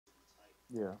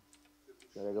Yeah.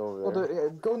 Gotta go over Well, there.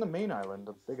 go in the main island,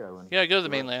 the big island. Yeah, go to the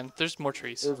mainland. There's more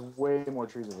trees. There's way more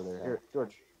trees over there. Here,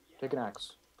 George, take an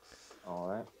axe. All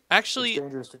right. Actually, It's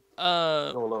dangerous to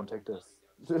go alone. Take this.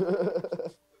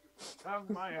 Have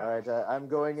my All right. I'm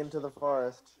going into the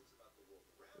forest.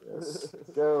 Yes.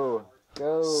 Go.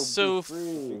 Go. So be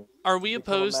free. are we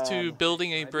Become a opposed to man.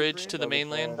 building a Can I be bridge free? to the Go be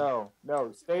mainland? free.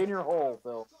 No, stay in your hole,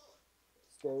 Phil.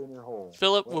 Stay in your hole.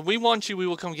 Philip, What? when we want you, we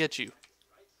will come get you.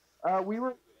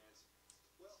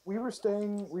 We were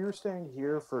staying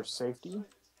here for safety.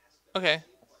 Okay.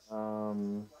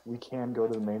 We can go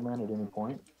to the mainland at any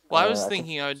point. Well, I was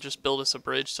thinking I would just build us a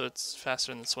bridge so it's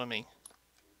faster than swimming.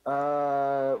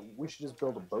 We should just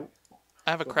build a boat.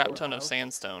 I have a crap ton of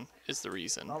sandstone, is the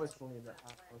reason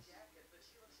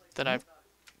that I've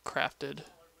crafted.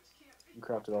 You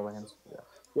crafted all the hands.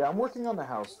 Yeah. I'm working on the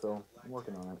house, Phil. I'm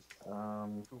working on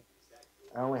it.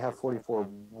 I only have 44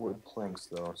 wood planks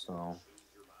though, so.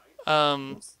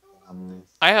 I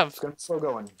have It's still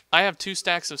going. 2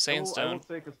 stacks of I will sandstone.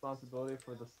 take responsibility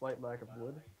for the slight lack of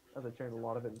wood, as I turned a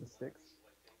lot of it into sticks.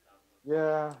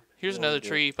 Yeah. Here's another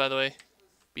tree, by the way.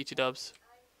 BT dubs.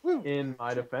 In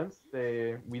my defense,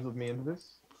 they weaseled me into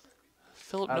this.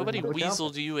 Philip, How did nobody you do it, Cal?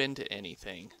 weaseled you into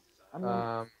anything. I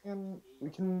mean, and we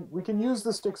can use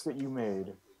the sticks that you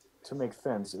made to make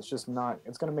fence. It's just not.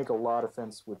 It's gonna make a lot of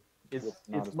fence with. It's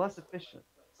not as- less efficient.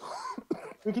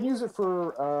 We can use it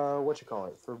for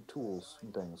for tools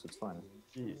and things. It's fine.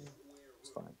 Jeez. It's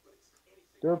fine.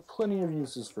 There are plenty of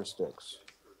uses for sticks.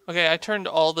 Okay, I turned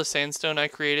all the sandstone I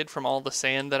created from all the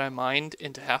sand that I mined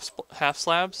into half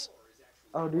slabs.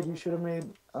 Oh, dude, you should have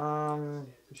made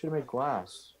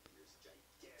glass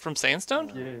From sandstone?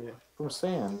 Yeah. from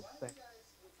sand.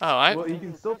 Oh, Well, you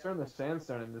can still turn the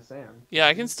sandstone into sand. yeah,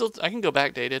 I can go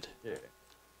backdated. Yeah.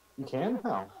 You can?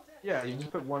 How? Yeah, you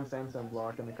just put one sandstone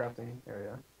block in the crafting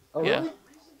area. Oh, Yeah. really?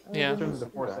 Yeah. It turns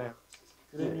into 4 sand.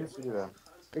 We didn't used to do that.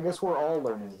 I guess we're all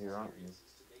learning here, aren't we?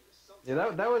 Yeah,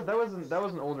 that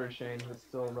was an older change, but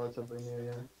still relatively new.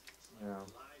 Yeah. Yeah.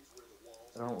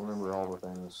 I don't remember all the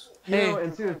things. Hey. You know,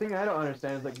 and see, the thing I don't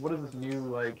understand is, like, what does this new,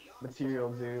 like, material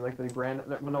do? Like, the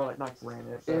granite, no, like, not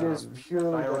granite. It is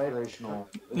purely diorite. decorational.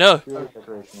 It's No. purely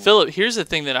decorational. Philip, here's the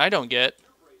thing that I don't get.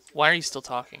 Why are you still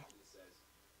talking?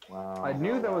 Wow. I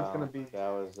knew that was Wow. gonna be. That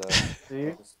was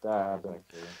See? Stab.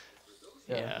 Yeah.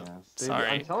 Yeah. See, Sorry.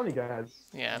 I'm telling you guys.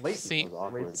 Yeah. Late See, That was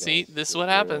awkward, see, guys. this is It what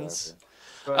was very happens. awkward.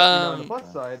 But, on the Um,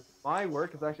 plus side, my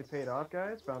work has actually paid off,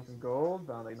 guys. Found some gold,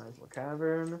 found a nice little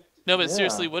cavern. No, but Yeah.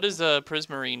 seriously, what does a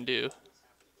prismarine do?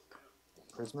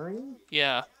 Prismarine?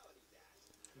 Yeah.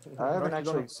 I haven't Actually,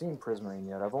 actually don't- seen prismarine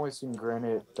yet. I've only seen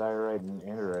granite, diorite, and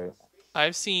anderite.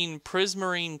 I've seen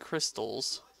prismarine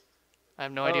crystals. I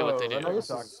have no idea what they Oh, do. I know-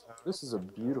 This is a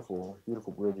beautiful,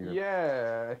 beautiful bridge here.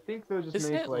 Yeah, I think those just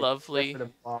Isn't make it like lovely?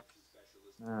 decorative blocks.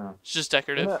 Yeah. It's just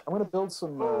decorative. I'm gonna build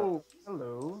some. Oh,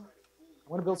 hello. I'm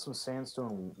gonna build some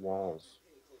sandstone walls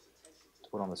to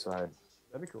put on the side.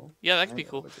 That'd be cool. Yeah, that could be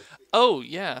cool. Oh,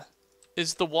 yeah.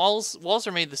 Is the walls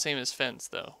are made the same as fence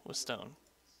though, with stone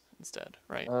instead,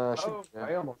 right? Oh, Yeah.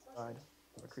 I almost died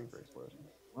from a creeper explosion.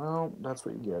 Well, that's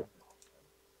what you get.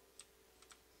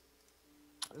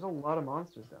 There's a lot of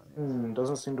monsters down here.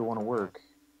 Doesn't seem to want to work.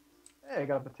 Hey, I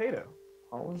got a potato.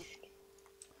 Polished.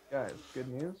 Guys, good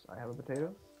news. I have a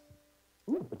potato.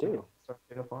 Ooh, potato. Start a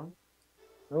potato farm.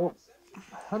 Nope.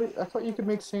 I thought you could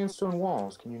make sandstone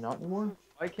walls. Can you not anymore?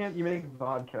 Why can't you make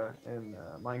vodka in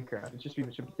Minecraft? It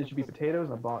should be potatoes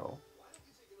in a bottle.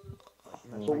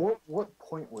 So what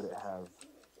point would it have?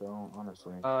 So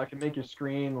honestly. It can make your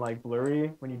screen like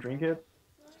blurry when you drink it.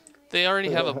 They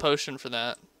already have a potion for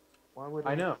that. Why would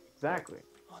I know exactly.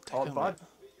 Oh, Called damn it. vodka.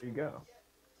 There you go.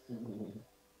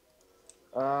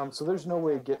 So there's no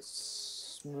way to get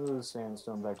smooth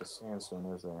sandstone back to sandstone,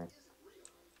 is there?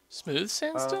 Smooth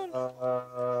sandstone?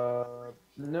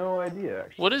 No idea.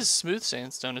 Actually. What is smooth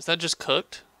sandstone? Is that just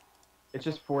cooked? It's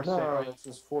just 4 No, sand. it's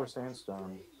just 4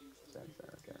 sandstone.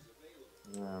 Okay.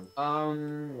 Yeah. Yeah,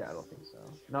 I don't think so.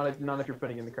 Not if you're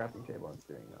putting in the crafting table and it's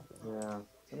doing nothing. Yeah.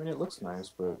 I mean, it looks nice,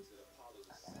 but.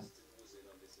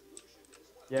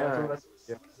 Yeah, so Alright. that's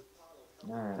yeah.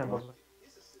 Alright. 10 bucks.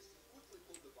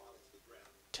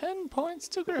 10 points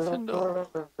to Gryffindor.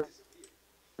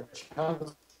 Trying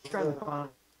to find.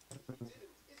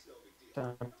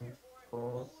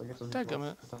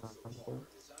 Dadgummit.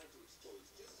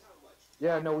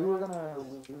 Yeah, no, we were gonna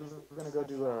go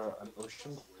do an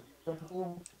ocean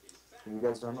temple. Have you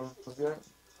guys done those yet?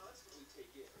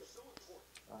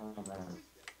 Oh man,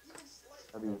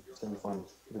 it's gonna be fun.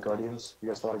 The Guardians. You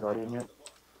guys thought of Guardian yet?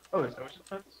 Oh, there's ocean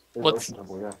fence? There's What's- ocean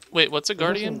temple, yeah. Wait, what's a There's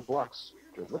guardian? some blocks.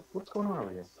 What's going on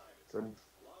over here? Jordan?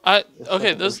 It's Okay, like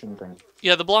an those. ocean thing.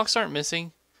 Yeah, the blocks aren't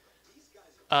missing.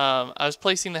 I was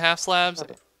placing the half slabs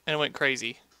Okay. and it went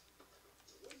crazy.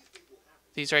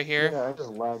 These right here. Yeah, I just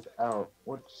lagged out.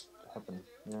 What's happened?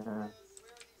 Yeah.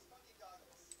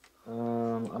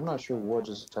 I'm not sure what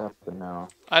just happened now.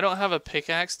 I don't have a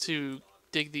pickaxe to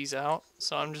dig these out,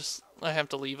 so I have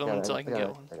to leave them until I can get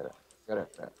one. I got it.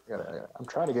 I got it. I'm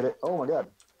trying to get it. Oh my god.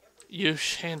 You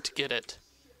shan't get it.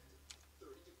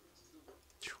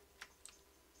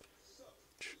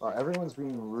 Wow, everyone's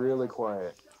being really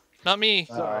quiet. Not me.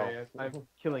 Sorry, I'm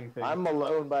killing things. I'm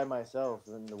alone by myself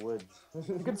in the woods.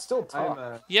 You can still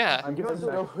talk. Yeah. I'm There's going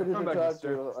back, nobody I'm to going back talk to.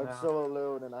 surface I'm now. so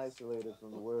alone and isolated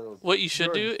from the world. What you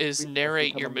should do George, is we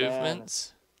narrate become your a man.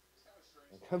 movements.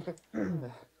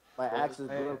 My axe is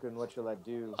broken. What shall I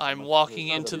do? I'm Must walking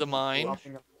live into the without mine.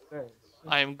 Walking up the stairs.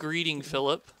 I am greeting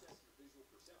Phillip.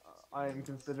 I'm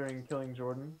considering killing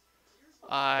Jordan.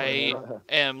 I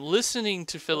am listening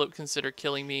to Phillip consider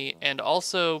killing me and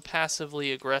also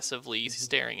passively aggressively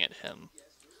staring at him.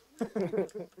 This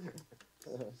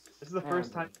is the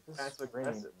first Man, time this I'm actually rain.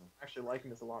 aggressive. I'm actually liking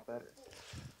this a lot better.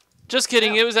 Just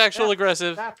kidding, it was actual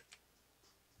aggressive. Stop.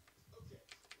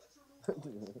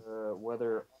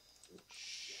 Weather.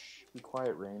 Shh. Be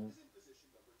quiet, Rain.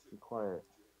 Be quiet.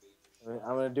 I'm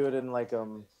gonna do it in like a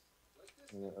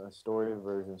story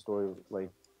version. Story like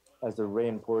as the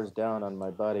rain pours down on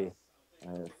my body,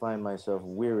 I find myself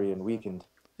weary and weakened.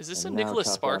 Is this a and now Nicholas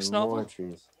chop Sparks down more novel?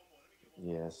 trees.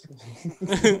 Yes.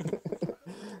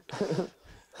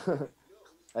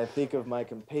 I think of my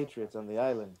compatriots on the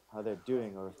island, how they're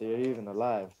doing, or if they're even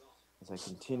alive, as I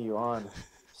continue on,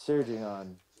 surging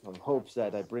on, of hopes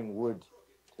that I bring wood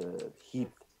to heat.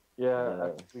 Yeah,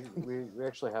 we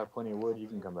actually have plenty of wood. You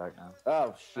can come back now.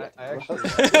 Oh shit! I actually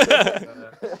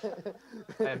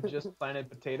I have just planted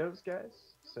potatoes,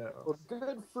 guys. So Well,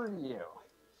 good for you.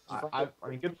 I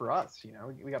mean, good for us. You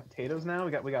know, we got potatoes now.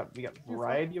 We got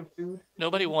variety of food.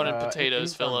 Nobody wanted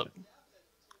potatoes, in Phillip.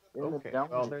 In the Okay,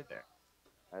 dungeon. well they're there.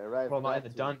 I arrived. Well, not back in the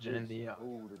to dungeon, in pitch, the,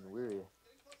 old and weary.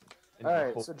 In All the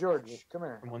right, whole- so George, come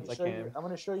here. From whence I'm I gonna show came. you- I'm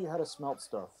going to show you how to smelt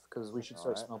stuff because we should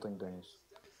start Alright. smelting things.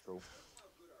 All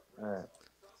right.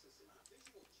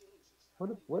 What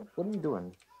are you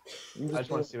doing? You I just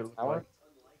want to see what it looks power? like.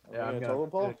 Yeah, I'm a gonna. totem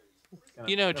pole?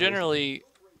 You know, generally,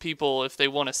 people, if they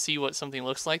want to see what something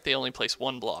looks like, they only place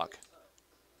one block.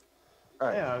 All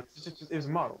right, Yeah, it was a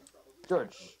model.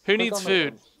 George. Who click needs on the food?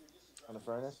 furnace. On the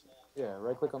furnace? Yeah,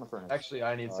 right click on the furnace. Actually,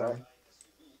 I need Alright. some.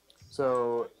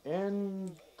 So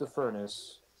in the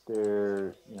furnace,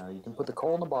 you can put the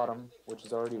coal on the bottom, which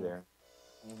is already there,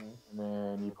 Mm-hmm. and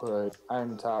then you put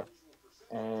iron on top,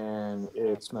 and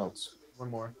it smelts. One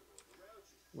more.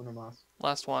 Uno más.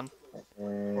 Last one.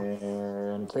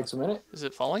 And it takes a minute, Is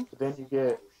it falling? but then you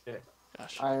get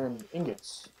Gosh. iron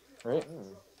ingots, right?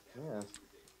 Yeah.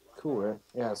 Cool, right?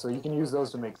 Yeah, so you can use those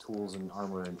to make tools and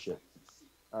armor and shit.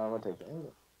 I'm gonna take the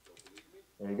ingot.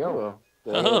 There you go.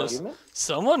 Oh,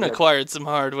 someone acquired some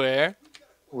hardware.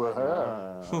 Whoa.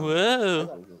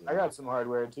 Whoa. I got some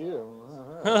hardware too.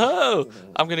 Oh,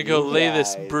 I'm gonna go lay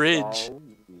this bridge.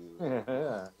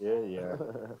 Yeah.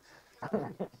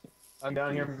 I'm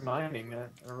down here mining. I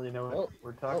don't really know what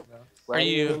we're talking about. Are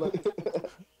you-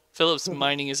 Phillip's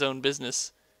minding his own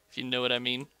business, if you know what I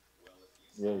mean.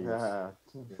 Yeah, Yeah.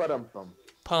 Ba-dum-bum.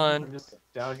 Pun. I'm just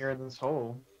down here in this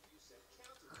hole.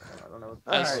 I don't know.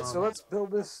 What All As- right, so let's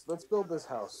build this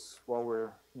house while we're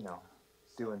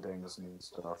doing things and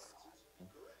stuff.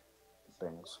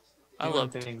 Things. I doing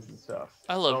love things and stuff.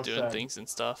 I love Well doing said. things and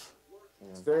stuff.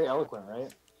 It's very eloquent,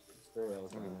 right? It's very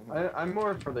eloquent. I'm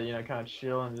more for the kind of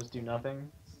chill and just do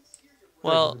nothing.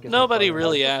 Well, Get some nobody fun.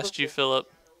 really asked you,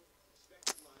 Phillip.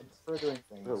 I prefer doing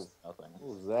things. Oh. Nothing.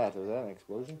 What was that? Was that an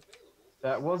explosion?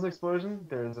 That was an explosion.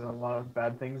 There's a lot of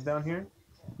bad things down here.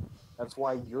 That's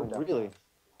why you're down. Really?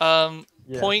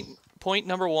 Yes. Point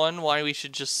number one: why we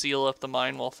should just seal up the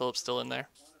mine while Phillip's still in there.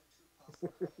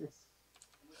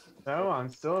 No, I'm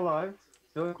still alive.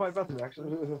 Feeling quite better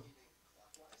actually.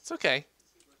 It's okay.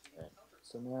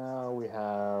 So now we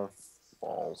have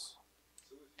walls.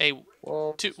 Hey,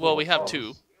 Well, two. Well, we have walls.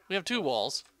 two. We have two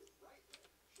walls.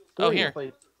 Oh, Three. here,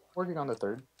 Working on the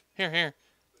third. here.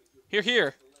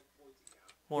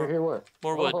 More, Here, what?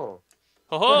 more wood. Oh.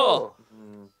 Ho ho!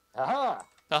 Mm. Aha!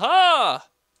 Aha!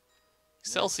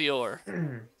 Excelsior.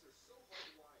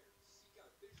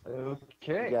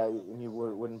 Okay. Yeah, any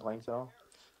wooden planks at all?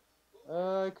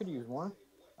 I could use more.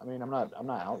 I mean, I'm not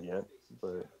out yet,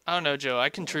 but I don't know, Joe. I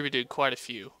contributed quite a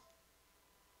few.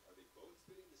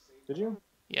 did you?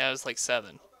 Yeah, it was like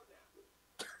 7.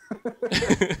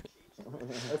 I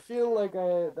feel like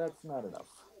that's not enough.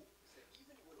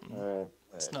 Alright.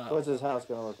 It's not. What's his house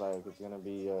gonna look like? It's gonna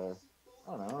be I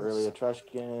don't know. early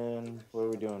Etruscan. What are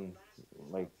we doing?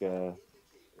 Like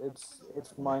It's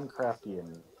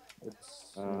Minecraftian.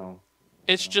 It's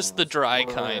It's just the dry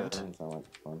square. kind. Doesn't sound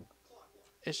like fun.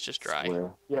 It's just dry.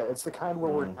 Square. Yeah, it's the kind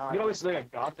where we're Mm. not. You can always do like a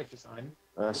gothic design.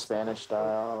 Spanish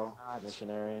style,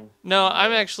 missionary. No,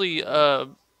 I'm actually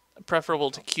preferable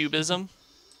to cubism.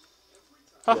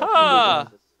 Yeah, Haha!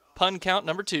 Pun count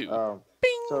number 2.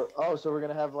 Bing! So we're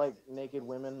gonna have like naked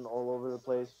women all over the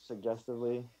place,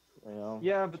 suggestively, you know?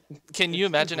 Yeah, but Can you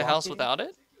imagine a house blocking. without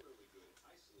it?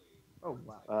 Oh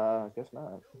wow. I guess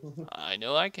not. I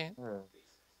know I can.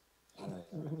 I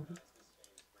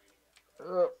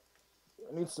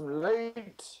need some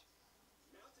light.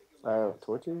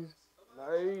 Torches?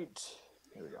 Light.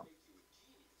 Here we go.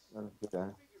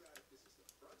 Okay.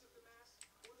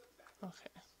 Okay.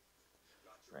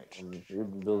 Right. You're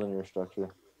building your structure.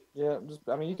 Yeah,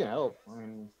 I mean, you can help. I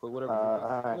mean, put whatever,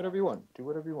 alright. whatever you want. Do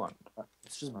whatever you want.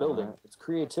 It's just building. Alright. It's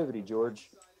creativity, George.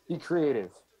 Be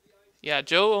creative. Yeah,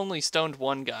 Joe only stoned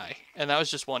one guy, and that was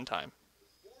just one time.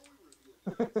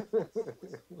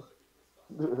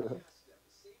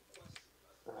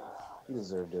 He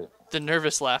deserved it. The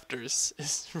nervous laughter is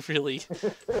really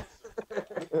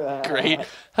great.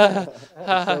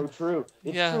 So true.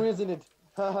 It's Yeah. true, isn't it?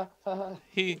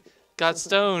 He got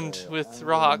stoned with I'm gonna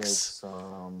rocks. Make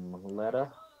some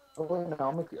letter. Oh wait, no,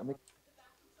 I'll make.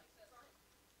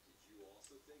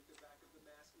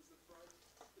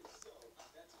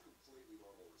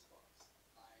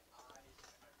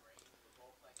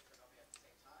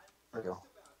 There we go.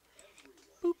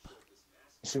 Boop.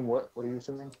 Assume what? What are you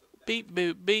assuming? Beep,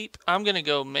 boop, beep. I'm gonna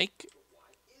go make...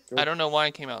 I don't know why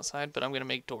I came outside, but I'm gonna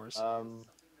make doors. The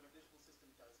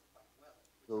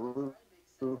roof.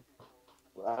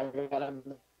 I gotta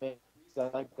make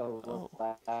like a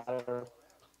ladder.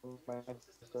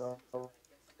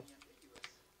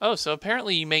 Oh, so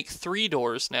apparently you make 3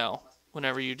 doors now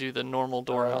whenever you do the normal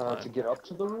door To outline. get up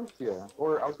to the roof, yeah.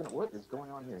 Or I was gonna. What is going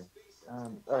on here?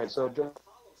 All right, so just